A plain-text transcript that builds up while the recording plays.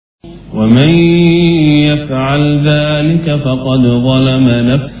ومن يفعل ذلك فقد ظلم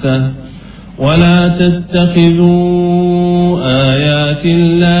نفسه ولا تتخذوا آيات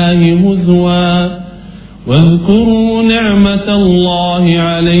الله هزوا واذكروا نعمة الله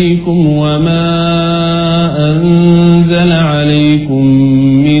عليكم وما أنزل عليكم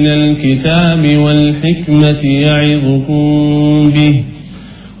من الكتاب والحكمة يعظكم به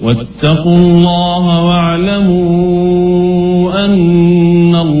واتقوا الله واعلموا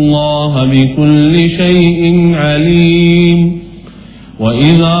أن الله بكل شيء عليم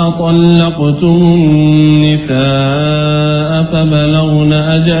وإذا طلقتم النساء فبلغن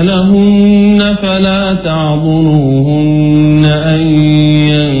أجلهن فلا تعضلوهن أن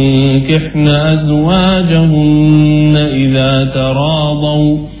ينكحن أزواجهن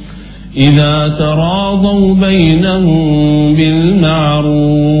إذا تراضوا بينهم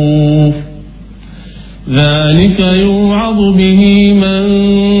بالمعروف ذلك يوعظ به من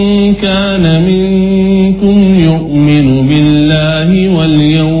كان منكم يؤمن بالله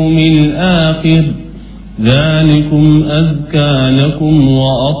واليوم الآخر ذلكم أزكى لكم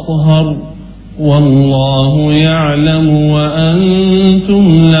وأطهر والله يعلم وأنتم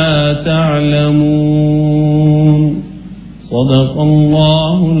لا تعلمون صدق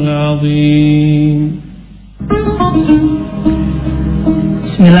الله العظيم.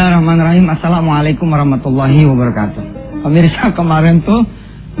 Bismillahirrahmanirrahim. Assalamualaikum warahmatullahi wabarakatuh. Pemirsa, kemarin tuh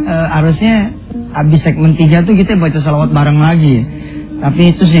harusnya habis segmen 3 tuh kita baca salawat bareng lagi.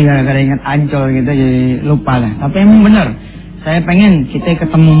 Tapi itu sih gara-gara ingat Ancol gitu jadi lupa lah. Tapi emang bener, saya pengen kita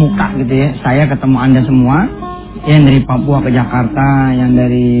ketemu muka gitu ya. Saya ketemu Anda semua, yang dari Papua ke Jakarta, yang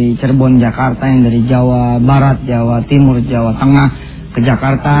dari Cirebon Jakarta, yang dari Jawa Barat, Jawa Timur, Jawa Tengah ke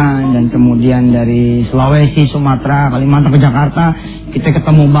Jakarta, dan kemudian dari Sulawesi, Sumatera, Kalimantan ke Jakarta. Kita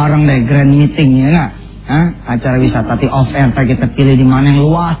ketemu bareng deh, grand meeting ya nggak? Acara wisata off air kita pilih di mana yang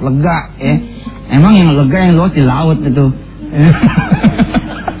luas, lega ya. Emang yang lega yang luas di laut itu.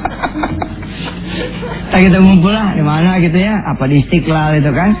 Kita ngumpul lah di mana gitu ya, apa di Istiqlal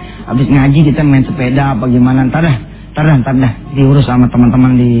itu kan. Habis ngaji kita main sepeda apa gimana, ntar dah diurus sama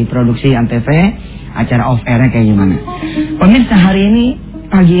teman-teman di produksi Antv, acara off airnya kayak gimana. Pemirsa, hari ini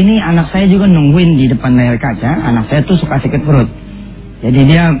pagi ini anak saya juga nungguin di depan layar kaca. Anak saya tuh suka sakit perut. Jadi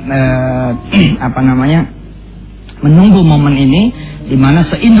dia menunggu momen ini di mana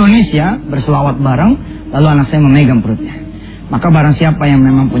se-Indonesia berselawat bareng, lalu anak saya memegang perutnya. Maka barang siapa yang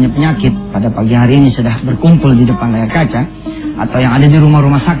memang punya penyakit pada pagi hari ini sudah berkumpul di depan layar kaca atau yang ada di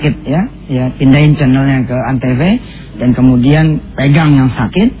rumah-rumah sakit ya pindahin channelnya ke Antv dan kemudian pegang yang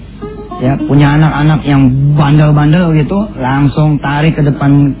sakit ya, punya anak-anak yang bandel-bandel gitu, langsung tarik ke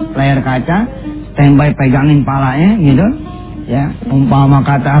depan layar kaca, standby pegangin palanya gitu ya, umpama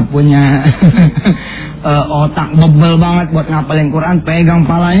kata punya otak bebel banget buat ngapalin Quran, pegang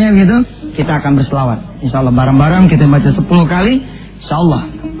palanya gitu. Kita akan berselawat, insyaallah bareng-bareng kita baca 10 kali,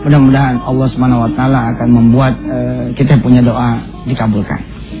 insyaallah mudah-mudahan Allah SWT akan membuat kita punya doa dikabulkan.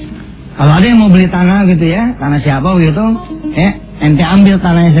 Kalau ada yang mau beli tanah gitu ya, tanah siapa gitu ente ambil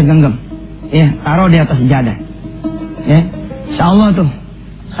tanahnya segenggam ya, taruh di atas sejadah ya, insyaallah tuh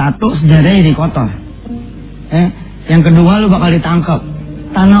satu sejadahnya jadi kotor yang kedua lu bakal ditangkap,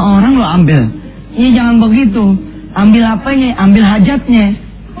 tanah orang lu ambil. Ini jangan begitu, ambil apanya, ambil hajatnya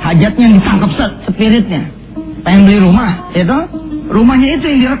ditangkap spiritnya. Pengen beli rumah, itu rumahnya itu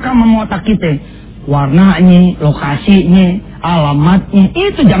yang direkam sama otak kita, warnanya, lokasinya, alamatnya,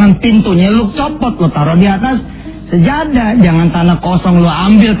 itu jangan pintunya lu copot, lu taruh di atas sejadah. Jangan tanah kosong lu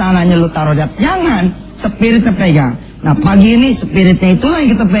ambil tanahnya lu taruh di atas, jangan, spiritnya pegang. Nah pagi ini spiritnya itulah yang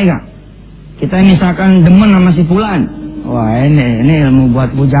kita pegang. Kita misalkan demen sama si fulan, wah ini ilmu buat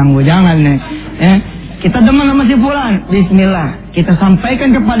bujang-bujangan nih ya. Kita demen sama si fulan, bismillah, kita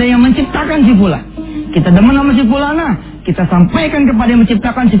sampaikan kepada yang menciptakan si fulan. Kita demen sama si fulana, kita sampaikan kepada yang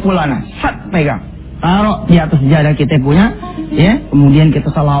menciptakan si fulana. Sat, pegang, taruh di atas sejadah kita punya ya, kemudian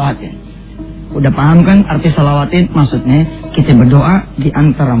kita salawatin. Udah paham kan arti salawatin? Maksudnya kita berdoa di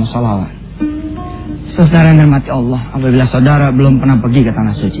antara salawat. Saudara yang dirahmati Allah, apabila saudara belum pernah pergi ke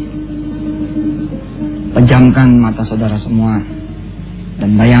tanah suci, pejamkan mata saudara semua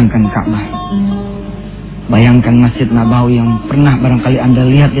dan bayangkan Ka'bah. Bayangkan Masjid Nabawi yang pernah barangkali Anda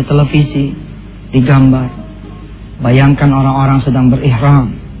lihat di televisi, di gambar. Bayangkan orang-orang sedang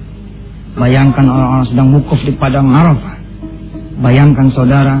berihram. Bayangkan orang-orang sedang wukuf di padang Arafah. Bayangkan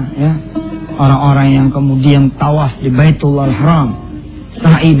saudara ya, orang-orang yang kemudian tawaf di Baitullahil Haram,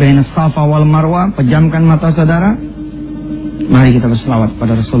 sa'i baina Safa wal Marwah. Pejamkan mata saudara. Mari kita berselawat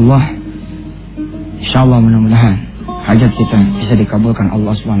pada Rasulullah. Insyaallah mudah-mudahan hajat kita bisa dikabulkan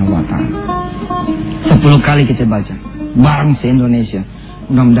Allah Subhanahu wa taala. 10 kali kita baca bareng se-Indonesia.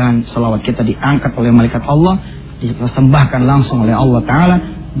 Mudah-mudahan salawat kita diangkat oleh malaikat Allah, dipersembahkan langsung oleh Allah Ta'ala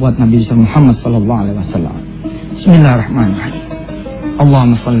buat Nabi Muhammad sallallahu alaihi wasallam. Bismillahirrahmanirrahim.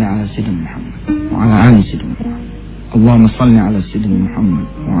 Allahumma salli ala sayyidina Muhammad wa ala ali sayyidina Muhammad. Allahumma salli ala sayyidina Muhammad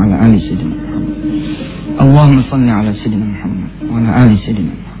wa ala ali sayyidina Muhammad. Allahumma salli ala sayyidina Muhammad wa ala ali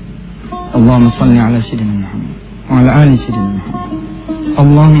sayyidina Muhammad. Allahumma salli ala sayyidina Muhammad wa ala ali sayyidina Muhammad.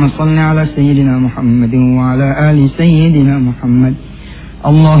 Allahumma salli ala sayyidina Muhammad wa ala ali sayyidina Muhammad.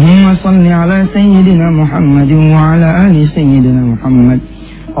 Allahumma salli ala sayyidina Muhammad wa ala ali sayyidina Muhammad.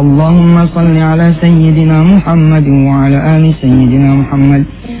 Allahumma salli ala sayyidina Muhammad wa ala ali sayyidina Muhammad.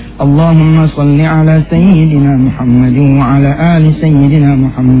 Allahumma salli ala sayyidina Muhammad wa ala ali sayyidina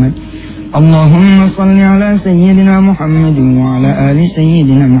Muhammad. Allahumma salli ala sayyidina Muhammad wa ala ali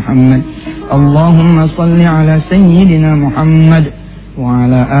sayyidina Muhammad. Allahumma salli ala sayyidina Muhammad wa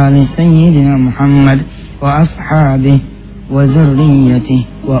ala ali sayyidina Muhammad wa ashabihi wa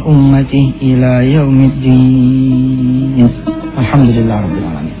zurriyyatihi wa ummatihi ila yaumiddin. Alhamdulillah rabbil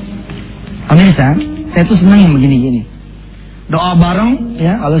alamin. Pemirsa, saya tuh senang yang begini-gini. Doa bareng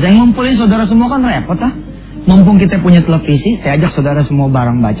ya. Kalau saya ngumpulin saudara semua kan repot ah. Mumpung kita punya televisi, saya ajak saudara semua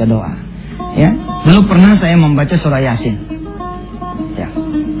bareng baca doa. Ya. Dulu pernah saya membaca surah Yasin. Ya.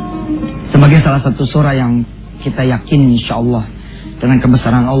 Sebagai salah satu surah yang kita yakin insyaallah dengan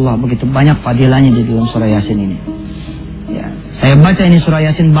kebesaran Allah begitu banyak fadilahnya di dalam surah Yasin ini. Ya. Saya baca ini surah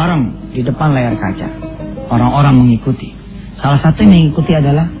Yasin bareng di depan layar kaca. Orang-orang mengikuti. Salah satu yang mengikuti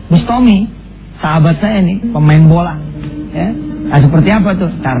adalah Bustami, sahabat saya nih, pemain bola. Ya. Nah, seperti apa tuh?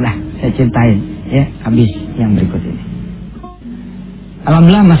 Ntar dah saya ceritain ya habis yang berikut ini.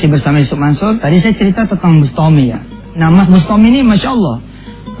 Alhamdulillah masih bersama Yusuf Mansur. Tadi saya cerita tentang Bustami ya. Nah Mas Bustami ini Masya Allah,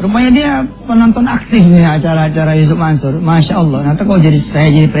 rupanya dia penonton aktif nih acara-acara Yusuf Mansur. Masya Allah. Nanti kalau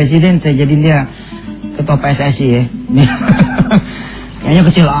saya jadi presiden, saya jadi dia ketua PSSI ya. Kayaknya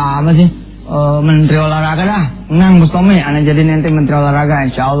kecil amat sih. Menteri olahraga dah, menang Bustami, anak jadi nanti menteri olahraga,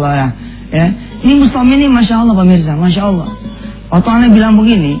 insya Allah ya. Ya, ini Bustami ini Masya Allah pemirsa, Masya Allah. Waktu anak bilang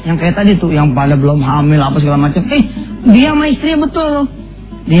begini, yang kayak tadi tuh, yang pada belum hamil apa segala macam, dia sama istrinya betul,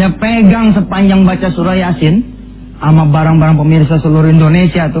 dia pegang sepanjang baca surah Yasin, sama barang-barang pemirsa seluruh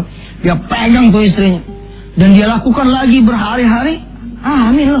Indonesia tuh, dia pegang tuh istrinya, dan dia lakukan lagi berhari-hari,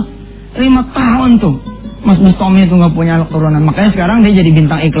 hamil loh, 5 tahun tuh. Mas Bustami itu nggak punya anak turunan, makanya sekarang dia jadi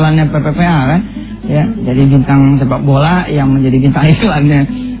bintang iklannya PPPA kan, ya, jadi bintang sepak bola yang menjadi bintang iklannya,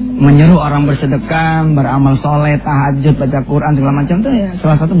 menyeru orang bersedekah, beramal soleh, tahajud, baca Quran segala macam tuh ya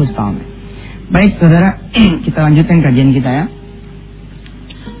salah satu Bustami. Baik saudara, kita lanjutkan kajian kita ya.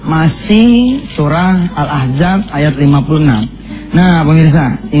 Masih surah Al-Ahzab ayat 56. Nah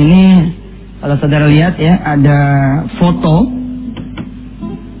pemirsa, ini kalau saudara lihat ya ada foto.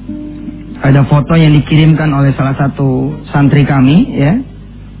 Ada foto yang dikirimkan oleh salah satu santri kami ya.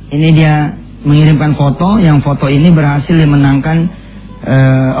 Ini dia mengirimkan foto, yang foto ini berhasil dimenangkan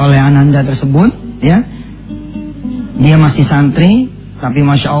oleh ananda tersebut ya. Dia masih santri, tapi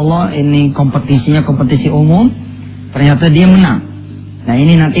Masya Allah ini kompetisinya kompetisi umum. Ternyata dia menang. Nah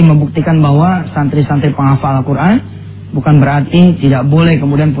ini nanti membuktikan bahwa santri-santri penghafal Al-Quran bukan berarti tidak boleh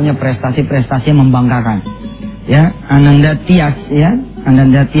kemudian punya prestasi-prestasi yang membanggakan. Ya, Ananda Tias ya.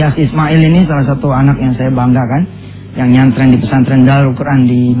 Ananda Tias Ismail ini salah satu anak yang saya banggakan, yang nyantren di pesantren Darul Quran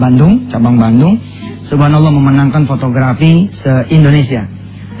di Bandung, cabang Bandung. Subhanallah memenangkan fotografi se-Indonesia.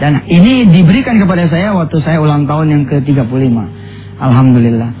 Dan ini diberikan kepada saya waktu saya ulang tahun yang ke-35.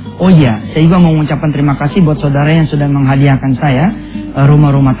 Alhamdulillah. Oh iya, saya juga mau mengucapkan terima kasih buat saudara yang sudah menghadiahkan saya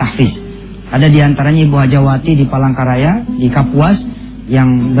rumah-rumah tahfiz. Ada di antaranya Ibu Hajawati di Palangkaraya, di Kapuas,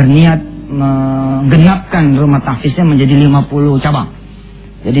 yang berniat menggenapkan rumah tahfiznya menjadi 50 cabang.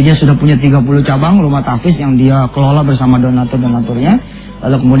 Jadi dia sudah punya 30 cabang rumah tahfiz yang dia kelola bersama donatur-donaturnya.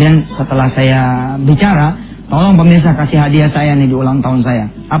 Lalu kemudian setelah saya bicara, tolong pemirsa kasih hadiah saya nih di ulang tahun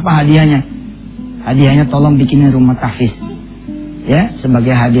saya. Apa hadiahnya? Hadiahnya tolong bikinin rumah tahfiz. Ya, sebagai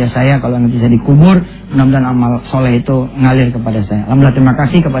hadiah saya kalau nanti saya dikubur, mudah-mudahan amal soleh itu ngalir kepada saya. Alhamdulillah, terima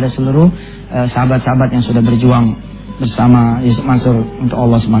kasih kepada seluruh sahabat-sahabat yang sudah berjuang bersama Yusuf Mansur untuk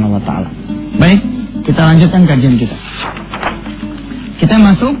Allah Subhanahu wa taala. Baik, kita lanjutkan kajian kita. Kita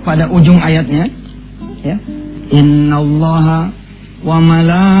masuk pada ujung ayatnya ya. Innallaha wa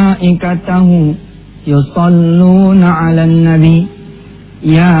malaikatahu yusalluna 'alan nabi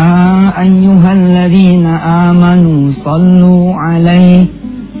ya ayyuhalladzina amanu sallu 'alaihi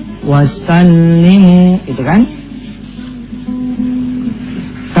wasallimu, itu kan?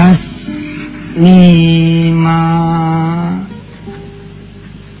 Taslima.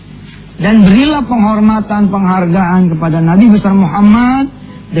 Dan berilah penghormatan, penghargaan kepada Nabi besar Muhammad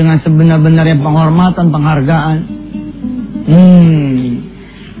dengan sebenar-benarnya penghormatan, penghargaan.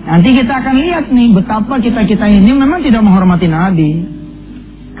 Nanti kita akan lihat nih betapa kita ini memang tidak menghormati Nabi.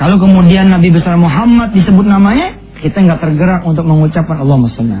 Kalau kemudian Nabi besar Muhammad disebut namanya, kita nggak tergerak untuk mengucapkan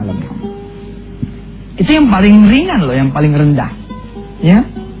Allahumma shalli ala Muhammad. Itu yang paling ringan loh, yang paling rendah. Ya,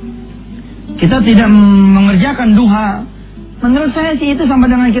 kita tidak mengerjakan duha. Menurut saya sih itu sama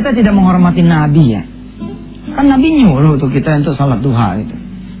dengan kita tidak menghormati Nabi ya. Kan Nabi nyuruh tuh kita untuk salat duha itu.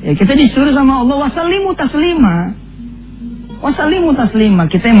 Ya kita disuruh sama Allah wasallimu taslima. Wasallimu taslima.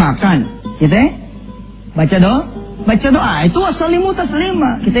 Kita makan, kita baca doa. Itu wasallimu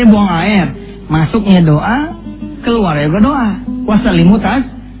taslima. Kita buang air, masuknya doa, keluar juga doa. Wasallimu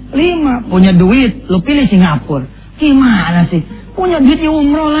taslima. Punya duit, lu pilih Singapura. Gimana sih? Punya duitnya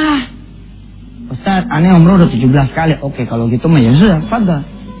umroh lah. Ustaz, aneh umroh udah 17 kali. Oke, kalau gitu mah ya sudah, fadhal.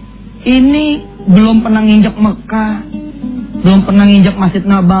 Ini belum pernah nginjak Mekah, belum pernah nginjak Masjid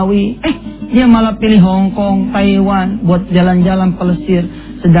Nabawi. Dia malah pilih Hong Kong, Taiwan buat jalan-jalan pelesir.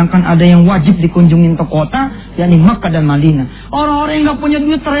 Sedangkan ada yang wajib dikunjungin ke kota, yakni Mekah dan Madinah. Orang-orang yang nggak punya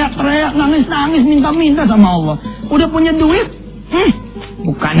duit teriak-teriak, nangis-nangis, minta-minta sama Allah. Udah punya duit,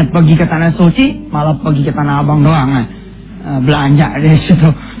 bukannya pergi ke tanah suci, malah pergi ke tanah abang doang. Belanja di situ.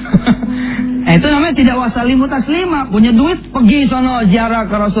 Itu namanya tidak wasalimu taslima. Punya duit pergi sono ziarah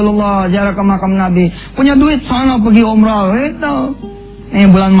ke Rasulullah, ziarah ke makam Nabi. Punya duit sono pergi umrah. Itu. Nih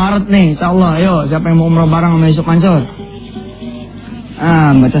bulan Maret nih, insyaallah. Ayo, siapa yang mau umrah bareng sama Yusuf Mansur?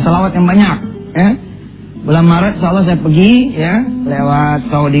 Baca salawat yang banyak, ya. Bulan Maret insyaallah saya pergi, ya, lewat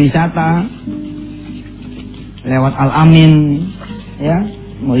Saudi Wisata, lewat Al-Amin, ya,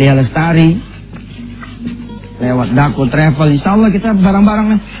 Mulia Lestari, lewat Daku Travel. Insyaallah kita bareng-bareng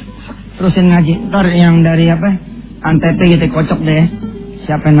nih. Terusin ngaji. Ntar yang dari Antep kita kocok deh.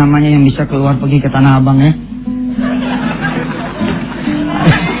 Siapa namanya yang bisa keluar pergi ke Tanah Abang ya?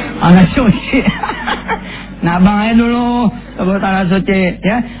 Anak suci. Nah abang aja dulu ke Tanah Suci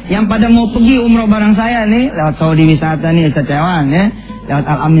ya. Yang pada mau pergi umroh bareng saya nih lewat Saudi Wisata nih Cacewan ya. Lewat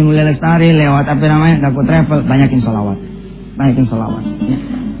Al-Amin Mulia Lestari, lewat Daku Travel, banyakin sholawat. Ya.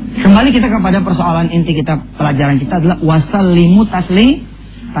 Kembali kita kepada persoalan inti kita, pelajaran kita adalah wasallimu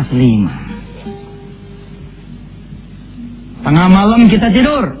taslima. Tengah malam kita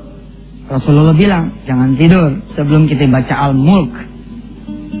tidur, Rasulullah bilang jangan tidur sebelum kita baca Al-Mulk.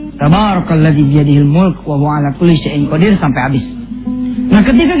 Tabarakalladzi biyadihil mulk wa huwa ala kulli syai'in qadir sampai habis. Nah,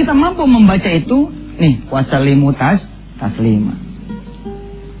 ketika kita mampu membaca itu, nih wasallimu taslima.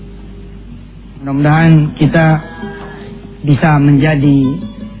 Mudah-mudahan kita bisa menjadi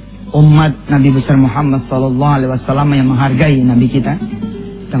umat Nabi besar Muhammad sallallahu alaihi wasallam yang menghargai Nabi kita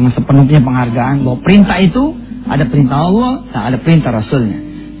dengan sepenuhnya penghargaan bahwa perintah itu ada perintah Allah, tak ada perintah Rasulnya,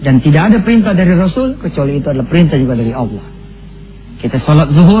 dan tidak ada perintah dari Rasul kecuali itu adalah perintah juga dari Allah. Kita sholat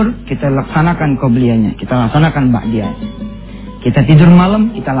zuhur, kita laksanakan qobliyahnya, kita laksanakan ba'diyahnya. Kita tidur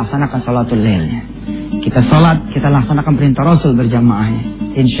malam, kita laksanakan sholatul lailnya. Kita sholat, kita laksanakan perintah Rasul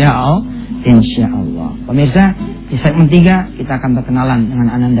berjamaahnya. Insya Allah. Pemirsa, di segmen 3 kita akan berkenalan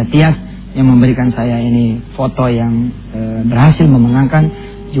dengan Ananda Tias yang memberikan saya ini foto yang berhasil memenangkan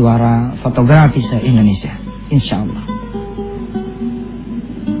juara fotografi se-Indonesia. Insya Allah.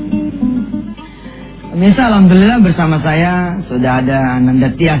 Pemirsa, alhamdulillah bersama saya sudah ada Ananda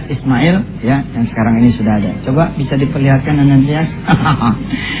Tias Ismail ya, yang sekarang ini sudah ada. Coba bisa diperlihatkan Ananda Tias.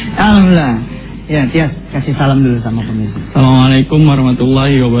 Alhamdulillah. Ya, Tias kasih salam dulu sama pemirsa. Assalamualaikum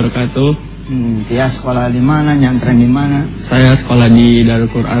warahmatullahi wabarakatuh. Tias sekolah di mana, nyantren di mana? Saya sekolah di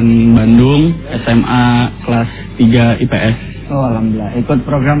Darul Quran Bandung, SMA kelas 3 IPS. Oh, alhamdulillah. Ikut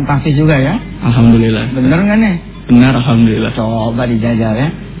program tahfiz juga ya? Alhamdulillah. Bener nggak nih? Benar, alhamdulillah. Coba dijajal ya.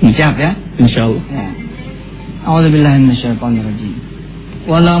 Siap ya? Insyaallah. Ya. A'udzubillahi minasyaitonir rajim.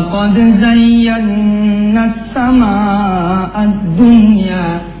 Walaqad zayyana as-samaa'a ad-dunya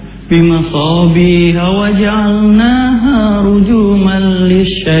bimasabiha wa ja'alnaha rujuman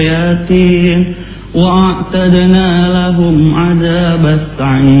lisyayatin wa a'tadna lahum 'adzabas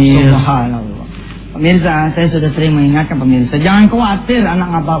sa'ir. Subhanallah. Pemirsa, saya sudah sering mengingatkan pemirsa, jangan khawatir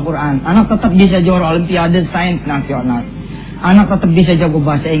anak ngapal Quran. Anak tetap bisa juara olimpiade sains nasional. Anak tetap bisa jago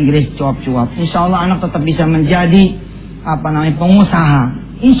bahasa Inggris cuap-cuap. Insya Allah anak tetap bisa menjadi pengusaha.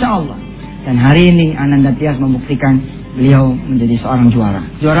 Insya Allah. Dan hari ini Ananda Tias membuktikan beliau menjadi seorang juara.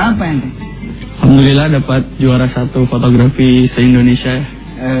 Juara apa ente? Alhamdulillah dapat juara 1 fotografi se-Indonesia.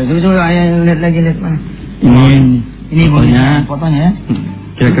 Coba lihat mana? Ini fotonya ya.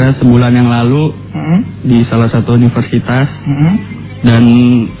 Kira-kira sebulan yang lalu di salah satu universitas. Dan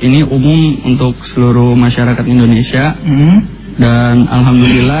ini umum untuk seluruh masyarakat Indonesia. Dan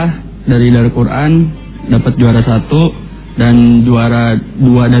alhamdulillah dari Darul Quran dapat juara 1 dan juara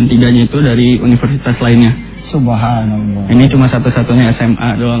 2 dan 3-nya itu dari universitas lainnya. Subhanallah. Ini cuma satu-satunya SMA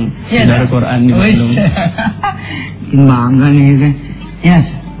doang. Dari Quran di Bandung. Bikin bangga nih gitu. Yes.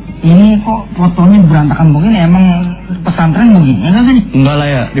 Ini kok fotonya berantakan begini, emang pesantren begini kan sih? Enggak lah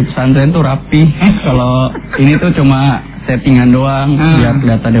ya, di pesantren tuh rapi. Kalau ini tuh cuma settingan doang, biar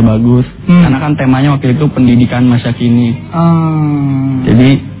kelihatannya bagus. Karena kan temanya waktu itu pendidikan masa kini. Jadi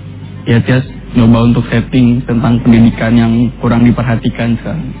ya Tias nyoba untuk setting tentang pendidikan yang kurang diperhatikan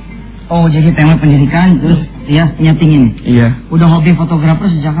sekarang. Oh, jadi tema pendidikan terus Tias nyetingin? Iya. Udah hobi fotografer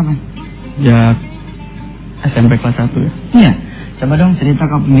sejak kapan? Ya SMP kelas 1 ya. Iya. Coba dong cerita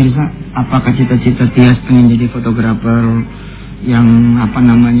ke pemirsa, apakah cita-cita Tias pengen jadi fotografer yang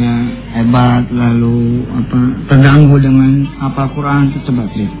hebat, lalu terganggu dengan Quran, coba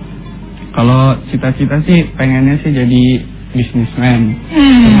cerita. Kalau cita-cita sih pengennya sih jadi bisnismen.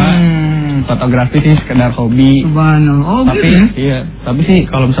 Cuma fotografi sih sekedar hobi. Subhanallah. Tapi sih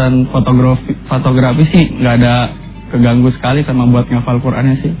kalau misalnya fotografi sih nggak ada keganggu sekali sama buat ngafal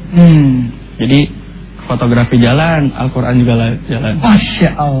Qurannya sih. Jadi fotografi jalan, Al-Quran juga jalan.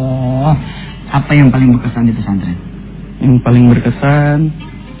 Masya Allah. Apa yang paling berkesan di pesantren? Yang paling berkesan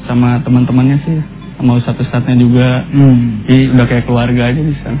sama teman-temannya sih, sama ustadz-ustadznya juga. Jadi udah kayak keluarga aja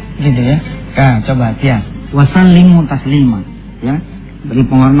di sana. Gitu ya. Nah, coba Tias. Wasallimu tasliman. Ya. Beri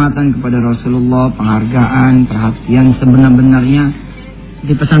penghormatan kepada Rasulullah, penghargaan, perhatian sebenar-benarnya.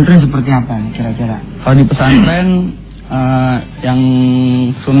 Di pesantren seperti apa kira-kira? Kalau di pesantren yang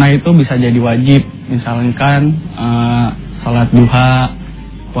sunnah itu bisa jadi wajib, misalkan salat duha,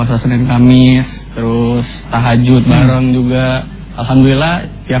 puasa Senin Kamis, terus tahajud bareng juga. Alhamdulillah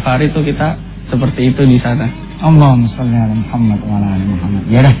tiap hari itu kita seperti itu di sana. Allahumma sholli ala Muhammad wa ala ali Muhammad.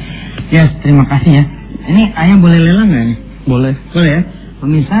 Ya dah. Yes, terima kasih ya. Ini ayah boleh lelang nggak nih? Boleh. Boleh ya.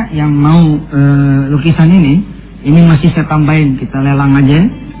 Pemirsa yang mau lukisan ini masih saya tambahin, kita lelang aja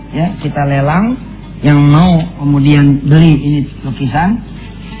ya, kita lelang. Yang mau kemudian beli ini lukisan,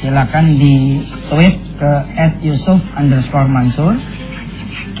 silakan di tweet ke @yusuf_mansur.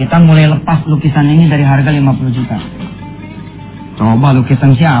 Kita mulai lepas lukisan ini dari harga 50 juta. Coba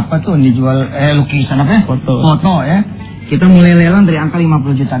lukisan siapa tuh dijual? Lukisan apa ya? Foto ya. Kita mulai lelang dari angka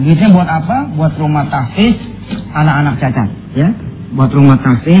 50 juta. Duitnya buat apa? Buat rumah tahfiz anak-anak cacat ya. Buat rumah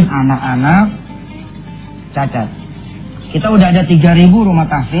tahfiz anak-anak cacat. Kita udah ada 3.000 rumah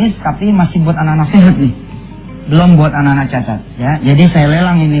tahfiz, tapi masih buat anak-anak sehat nih. Belum buat anak-anak cacat ya. Jadi saya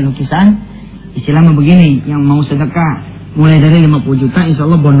lelang ini lukisan. Istilahnya begini, yang mau sedekah mulai dari 50 juta, insya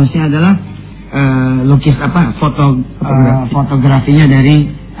Allah bonusnya adalah fotografinya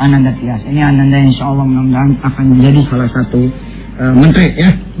dari Ananda Tias. Ini Ananda insya Allah mudah-mudahan akan menjadi salah satu menteri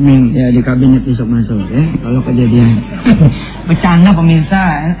ya. Ya di kabinet besok masuk ya. Kalau kejadian. Bercanda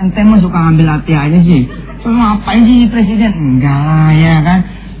pemirsa, ente mah suka ngambil hati aja sih. Ngapain sih presiden? Enggak lah ya kan.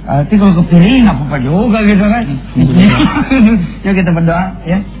 Nanti kalau kepilih nggak apa-apa juga gitu kan. Yuk kita berdoa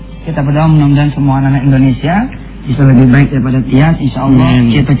ya. Kita berdoa mudah-mudahan semua anak Indonesia bisa lebih baik daripada Tias. Insya Allah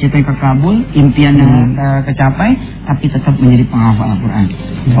cita-cita kekabul, impiannya kecapai, tapi tetap menjadi penghafal Al-Quran.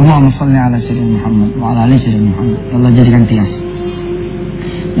 Allahumma sholli ala sayyidina Muhammad wa ala ali sayyidina Muhammad. Allah jadikan Tias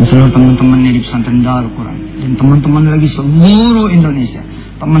dan seluruh teman-temannya di pesantren Darul Quran dan teman-teman lagi seluruh Indonesia.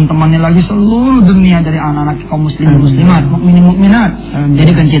 Teman-temannya lagi seluruh dunia dari anak-anak kaum muslimin muslimat, mukminin mukminat.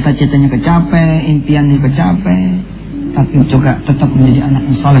 Jadi kan cita-citanya kecapai, impiannya kecapai, tapi juga tetap menjadi anak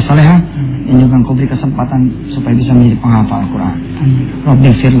yang saleh-salehah dan juga engkau beri kesempatan supaya bisa menjadi penghafal Al-Quran.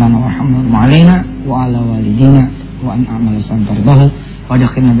 Rabbighfir lana warhamna ma'alaina wa ala walidina wa an a'mala salihan tardahu wa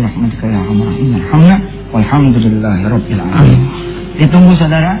adkhilna bi rahmatika ya arhamar rahimin. Walhamdulillahi rabbil alamin. Ditunggu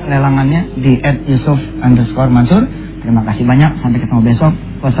saudara lelangannya di @yusuf_mansur. Terima kasih banyak, sampai ketemu besok.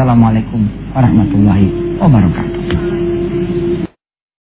 Wassalamualaikum warahmatullahi wabarakatuh.